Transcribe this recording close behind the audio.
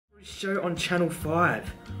Show on Channel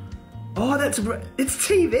 5. Oh, it's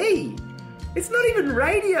TV. It's not even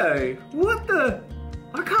radio. What the?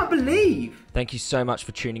 I can't believe. Thank you so much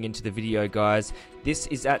for tuning into the video, guys. This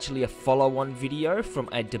is actually a follow-on video from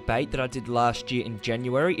a debate that I did last year in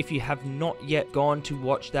January. If you have not yet gone to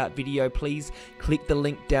watch that video, please click the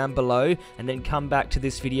link down below and then come back to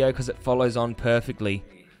this video because it follows on perfectly.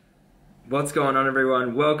 What's going on,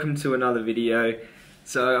 everyone? Welcome to another video.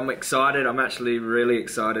 So I'm excited. I'm actually really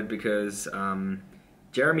excited because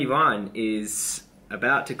Jeremy Vine is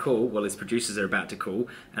about to call, well, his producers are about to call,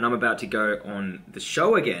 and I'm about to go on the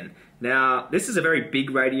show again. Now, this is a very big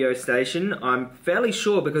radio station. I'm fairly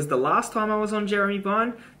sure because the last time I was on Jeremy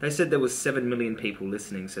Vine, they said there was 7 million people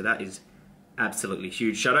listening, so that is absolutely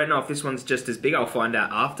huge. So I don't know if this one's just as big. I'll find out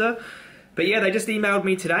after. But yeah, they just emailed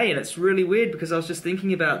me today, and it's really weird because I was just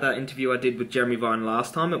thinking about that interview I did with Jeremy Vine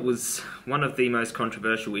last time. It was one of the most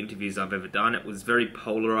controversial interviews I've ever done. It was very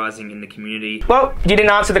polarising in the community. Well, you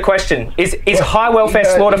didn't answer the question. Is high welfare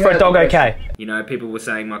slaughter for a dog okay? You know, people were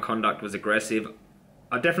saying my conduct was aggressive.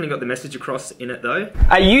 I definitely got the message across in it though.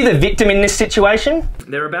 Are you the victim in this situation?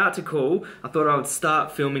 They're about to call. I thought I would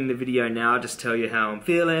start filming the video now, just tell you how I'm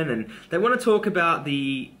feeling, and they want to talk about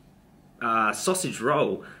the sausage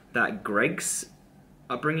roll that Greggs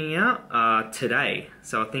are bringing out today.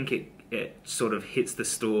 So I think it sort of hits the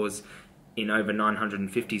stores in over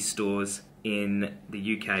 950 stores in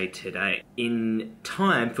the UK today, in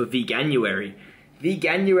time for Veganuary.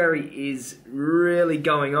 Veganuary is really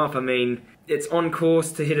going off. I mean, it's on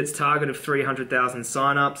course to hit its target of 300,000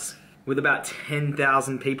 sign-ups, with about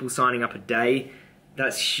 10,000 people signing up a day.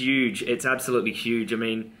 That's huge. It's absolutely huge. I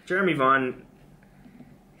mean, Jeremy Vine,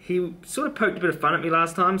 he sort of poked a bit of fun at me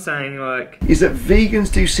last time, saying like... is that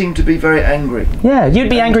vegans do seem to be very angry. Yeah, you'd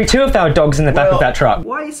be angry too if there were dogs in the back of that truck.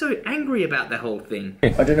 Why are you so angry about the whole thing?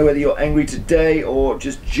 I don't know whether you're angry today or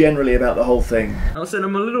just generally about the whole thing. Also,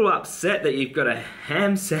 I'm a little upset that you've got a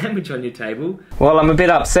ham sandwich on your table. Well, I'm a bit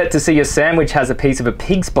upset to see your sandwich has a piece of a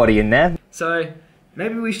pig's body in there. So,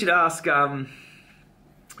 maybe we should ask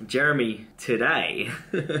Jeremy today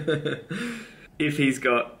if he's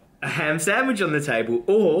got a ham sandwich on the table,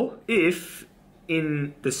 or if,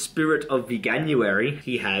 in the spirit of Veganuary,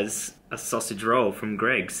 he has a sausage roll from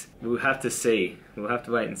Greggs. We'll have to see. We'll have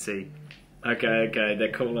to wait and see. Okay,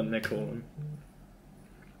 they're calling.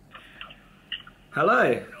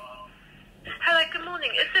 Hello? Hello, good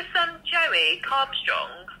morning. Is this Joey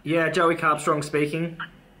Carbstrong? Yeah, Joey Carbstrong speaking.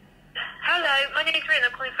 Hello, my name is Rin.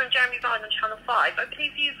 I'm calling from Jeremy Vine on Channel 5. I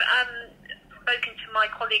believe you've spoken to my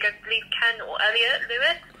colleague, I believe Ken or Elliot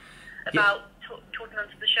Lewis, about talking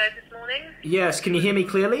onto the show this morning. Yes, can you hear me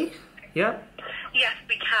clearly? Yeah? Yes,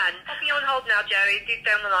 we can. I'll be on hold now, Joey. Do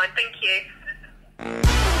stay on the line. Thank you.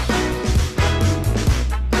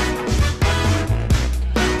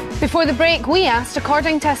 Before the break, we asked,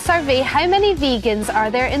 according to a survey, how many vegans are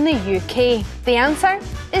there in the UK? The answer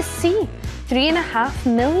is C, 3.5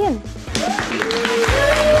 million.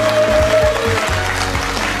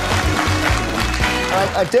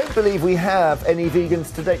 I don't believe we have any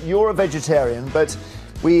vegans today. You're a vegetarian, but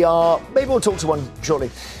we are... maybe we'll talk to one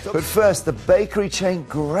shortly. But first, the bakery chain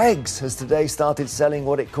Greggs has today started selling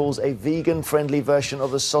what it calls a vegan-friendly version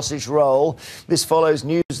of the sausage roll. This follows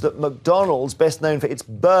news that McDonald's, best known for its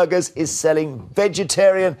burgers, is selling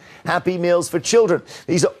vegetarian Happy Meals for children.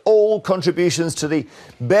 These are all contributions to the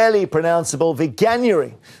barely pronounceable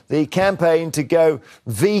Veganuary, the campaign to go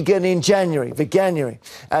vegan in January, Veganuary.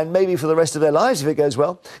 And maybe for the rest of their lives, if it goes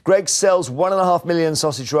well. Greggs sells 1.5 million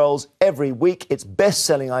sausage rolls every week. Its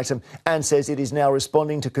best-selling item, and says it is now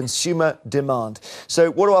responding to consumer demand. So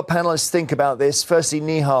what do our panellists think about this? Firstly,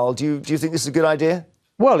 Nihal, do you think this is a good idea?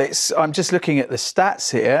 Well, I'm just looking at the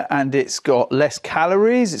stats here, and it's got less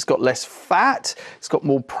calories, it's got less fat, it's got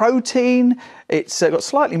more protein, it's got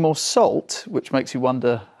slightly more salt, which makes you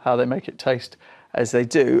wonder how they make it taste as they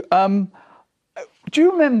do. Do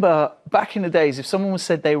you remember back in the days, if someone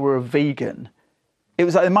said they were a vegan, it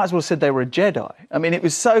was like they might as well have said they were a Jedi. I mean, it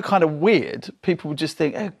was so kind of weird. People would just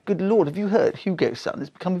think, oh, good Lord, have you heard Hugo's son has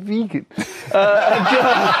become a vegan? That's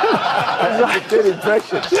a good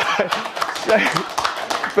impression.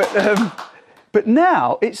 But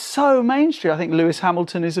now it's so mainstream. I think Lewis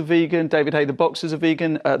Hamilton is a vegan. David Hay, the boxer's a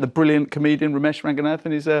vegan. The brilliant comedian Ramesh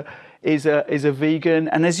Ranganathan is a vegan.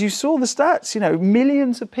 And as you saw the stats, you know,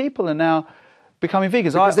 millions of people are now becoming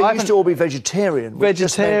vegans. Because they used to all be vegetarian.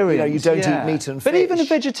 Vegetarian. You don't eat meat and fish. But even a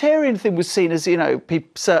vegetarian thing was seen as, you know,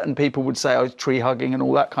 certain people would say, oh, tree hugging and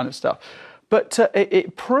all that kind of stuff. But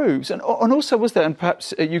it proves, and also was there, and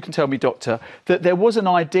perhaps you can tell me, Doctor, that there was an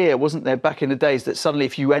idea, wasn't there, back in the days, that suddenly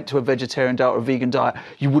if you went to a vegetarian diet or a vegan diet,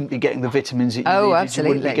 you wouldn't be getting the vitamins that you needed, absolutely.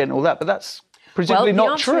 you wouldn't be getting all that. But that's presumably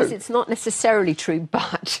not true. The answer is it's not necessarily true,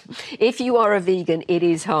 but if you are a vegan, it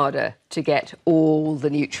is harder to get all the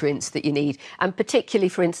nutrients that you need. And particularly,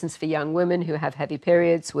 for instance, for young women who have heavy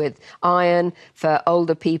periods with iron. For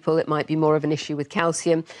older people, it might be more of an issue with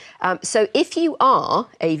calcium. So if you are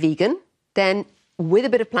a vegan, then with a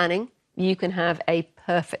bit of planning, you can have a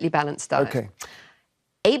perfectly balanced diet. Okay.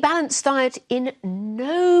 A balanced diet in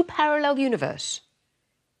no parallel universe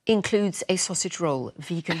includes a sausage roll,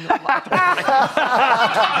 vegan.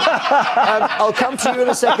 I'll come to you in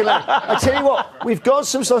a second. I tell you what, we've got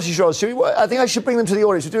some sausage rolls. I think I should bring them to the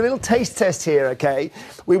audience. We'll do a little taste test here, OK?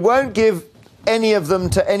 We won't give any of them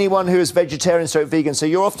to anyone who is vegetarian or vegan, so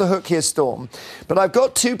you're off the hook here, Storm. But I've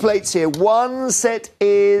got 2 plates here. One set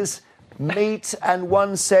is meat and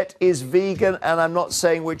one set is vegan, and I'm not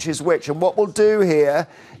saying which is which. And what we'll do here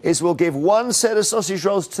is we'll give one set of sausage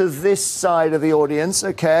rolls to this side of the audience,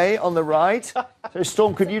 OK, on the right. So,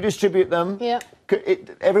 Storm, could you distribute them? Yeah.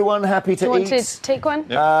 Everyone happy to eat? Do you want to take one?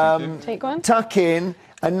 Take one. Tuck in.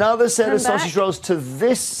 Another set of sausage rolls to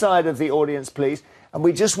this side of the audience, please. And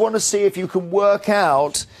we just want to see if you can work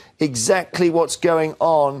out exactly what's going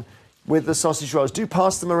on with the sausage rolls. Do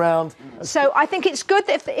pass them around. So I think it's good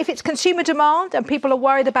that if it's consumer demand and people are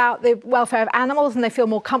worried about the welfare of animals and they feel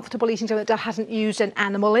more comfortable eating something that hasn't used an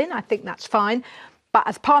animal in, I think that's fine. But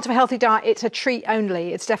as part of a healthy diet, it's a treat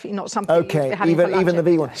only. It's definitely not something OK, even the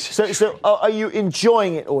vegan one. So are you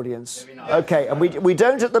enjoying it, audience? OK, and we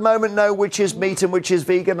don't at the moment know which is meat and which is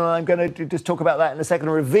vegan, and I'm going to just talk about that in a second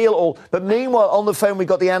and reveal all. But meanwhile, on the phone, we've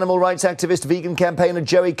got the animal rights activist, vegan campaigner,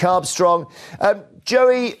 Joey Carbstrong.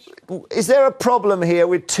 Joey, is there a problem here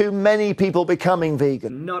with too many people becoming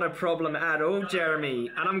vegan? Not a problem at all,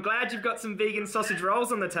 Jeremy. And I'm glad you've got some vegan sausage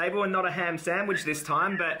rolls on the table and not a ham sandwich this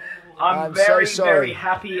time, but I'm very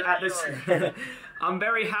happy at this. I'm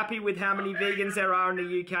very happy with how many vegans there are in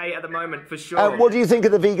the UK at the moment, for sure. What do you think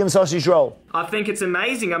of the vegan sausage roll? I think it's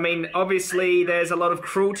amazing. I mean, obviously, there's a lot of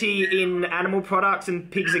cruelty in animal products,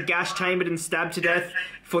 and pigs are gas-chambered and stabbed to death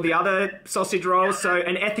for the other sausage rolls, so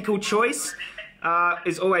an ethical choice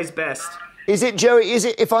is always best. Is it, Joey,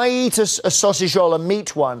 if I eat a sausage roll, a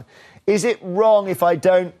meat one, is it wrong if I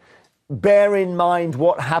don't bear in mind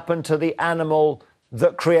what happened to the animal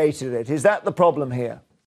that created it? Is that the problem here?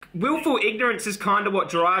 Willful ignorance is kind of what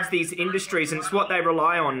drives these industries, and it's what they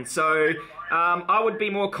rely on. So I would be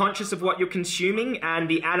more conscious of what you're consuming and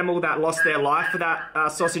the animal that lost their life for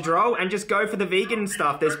that sausage roll, and just go for the vegan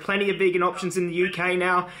stuff. There's plenty of vegan options in the UK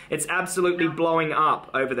now. It's absolutely blowing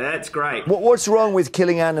up over there. It's great. What's wrong with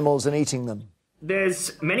killing animals and eating them?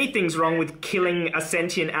 There's many things wrong with killing a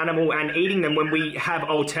sentient animal and eating them when we have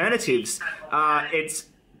alternatives. It's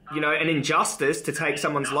an injustice to take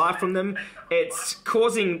someone's life from them. It's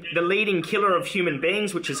causing the leading killer of human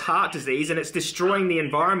beings, which is heart disease, and it's destroying the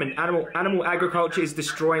environment. Animal agriculture is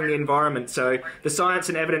destroying the environment. So the science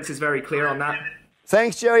and evidence is very clear on that.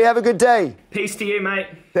 Thanks, Jerry. Have a good day. Peace to you, mate.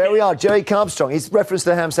 There we are, Joey Carbstrong. He's referenced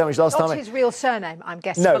the ham sandwich last time. Not his real surname, I'm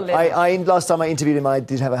guessing. No, last time I interviewed him, I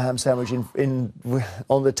did have a ham sandwich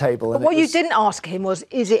on the table. But what you didn't ask him was,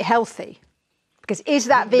 is it healthy? Because is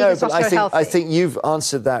that vegan sausage healthy? I think you've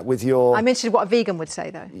answered that with your... I'm interested in what a vegan would say,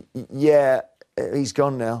 though. Yeah, he's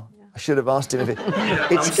gone now. I should have asked him if it...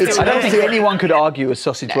 I don't think anyone could argue a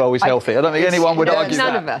sausage roll is healthy. I don't think anyone would argue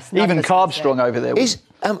that. None of us. Even Carbstrong over there.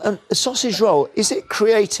 A sausage roll, is it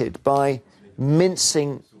created by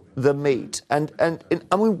mincing the meat? And I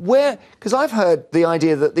mean, where... Because I've heard the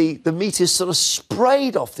idea that the meat is sort of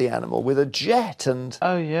sprayed off the animal with a jet and...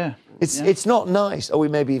 Oh, yeah. It's not nice. Oh, we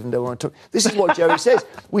maybe even don't want to talk. This is what Joey says.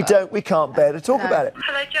 We can't bear to talk about it.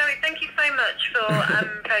 Hello, Joey. Thank you so much for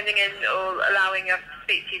phoning in or allowing us to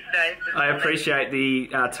speak to you today. I appreciate the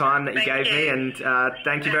time that you gave me, and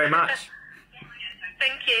thank you very much.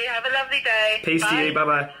 Thank you. Have a lovely day. Peace to you.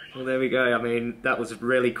 Bye-bye. Well, there we go. I mean, that was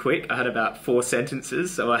really quick. I had about 4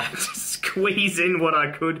 sentences, so I had to squeeze in what I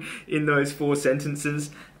could in those 4 sentences.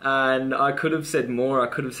 And I could have said more. I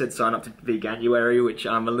could have said sign up to Veganuary, which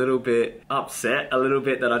I'm a little bit upset,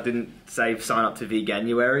 that I didn't say sign up to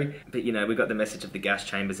Veganuary. But, we got the message of the gas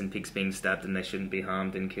chambers and pigs being stabbed, and they shouldn't be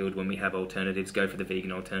harmed and killed when we have alternatives. Go for the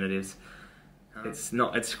vegan alternatives.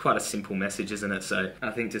 It's quite a simple message, isn't it? So I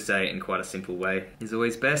think to say it in quite a simple way is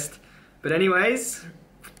always best. But anyways,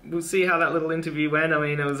 we'll see how that little interview went. I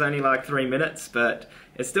mean, it was only like 3 minutes, but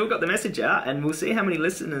it's still got the message out, and we'll see how many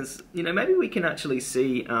listeners, maybe we can actually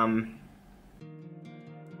see,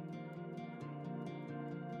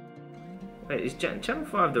 Wait, is Channel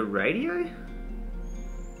 5 the radio?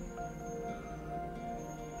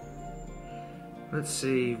 Let's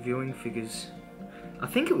see, viewing figures. I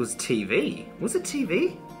think it was TV. Was it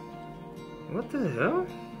TV? What the hell?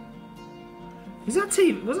 Is that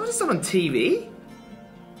TV? Was I just on TV?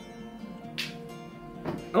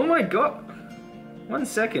 Oh my god. 1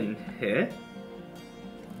 second here.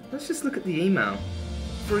 Let's just look at the email.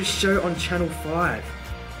 For a show on Channel 5.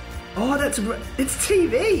 Oh, it's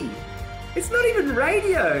TV! It's not even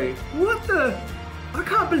radio! What the? I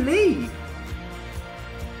can't believe!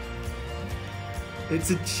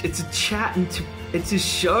 It's a chat and it's a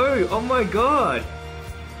show! Oh my god!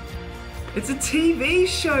 It's a TV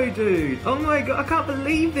show, dude! Oh my god, I can't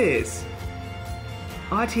believe this!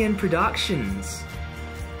 ITN Productions.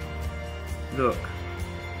 Look,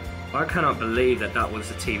 I cannot believe that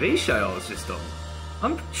was a TV show I was just on.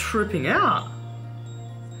 I'm tripping out.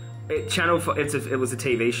 It was a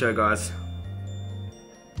TV show, guys.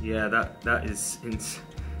 Yeah, that is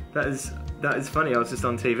funny. I was just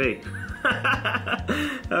on TV.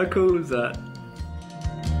 How cool is that?